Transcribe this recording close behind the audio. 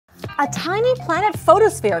A tiny planet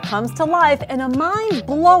photosphere comes to life in a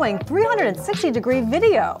mind-blowing 360-degree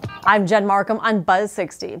video. I'm Jen Markham on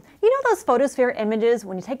Buzz60. You know those photosphere images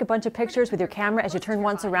when you take a bunch of pictures with your camera as you turn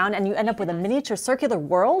once around and you end up with a miniature circular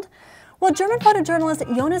world? Well, German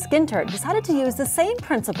photojournalist Jonas Ginter decided to use the same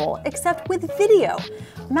principle, except with video,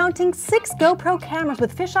 mounting 6 GoPro cameras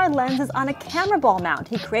with fisheye lenses on a camera ball mount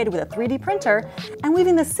he created with a 3D printer, and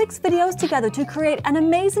weaving the 6 videos together to create an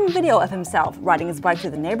amazing video of himself riding his bike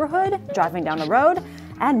through the neighborhood, driving down the road,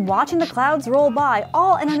 and watching the clouds roll by,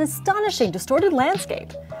 all in an astonishing, distorted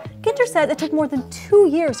landscape. Ginter said it took more than 2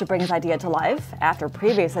 years to bring his idea to life, after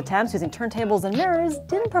previous attempts using turntables and mirrors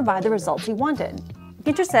didn't provide the results he wanted.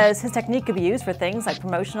 Ginter says his technique could be used for things like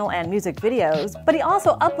promotional and music videos, but he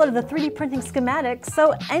also uploaded the 3D printing schematics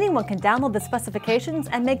so anyone can download the specifications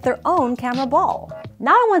and make their own camera ball.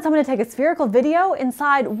 Now I want someone to take a spherical video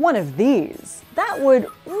inside one of these. That would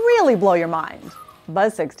really blow your mind.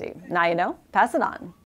 Buzz60. Now you know, pass it on.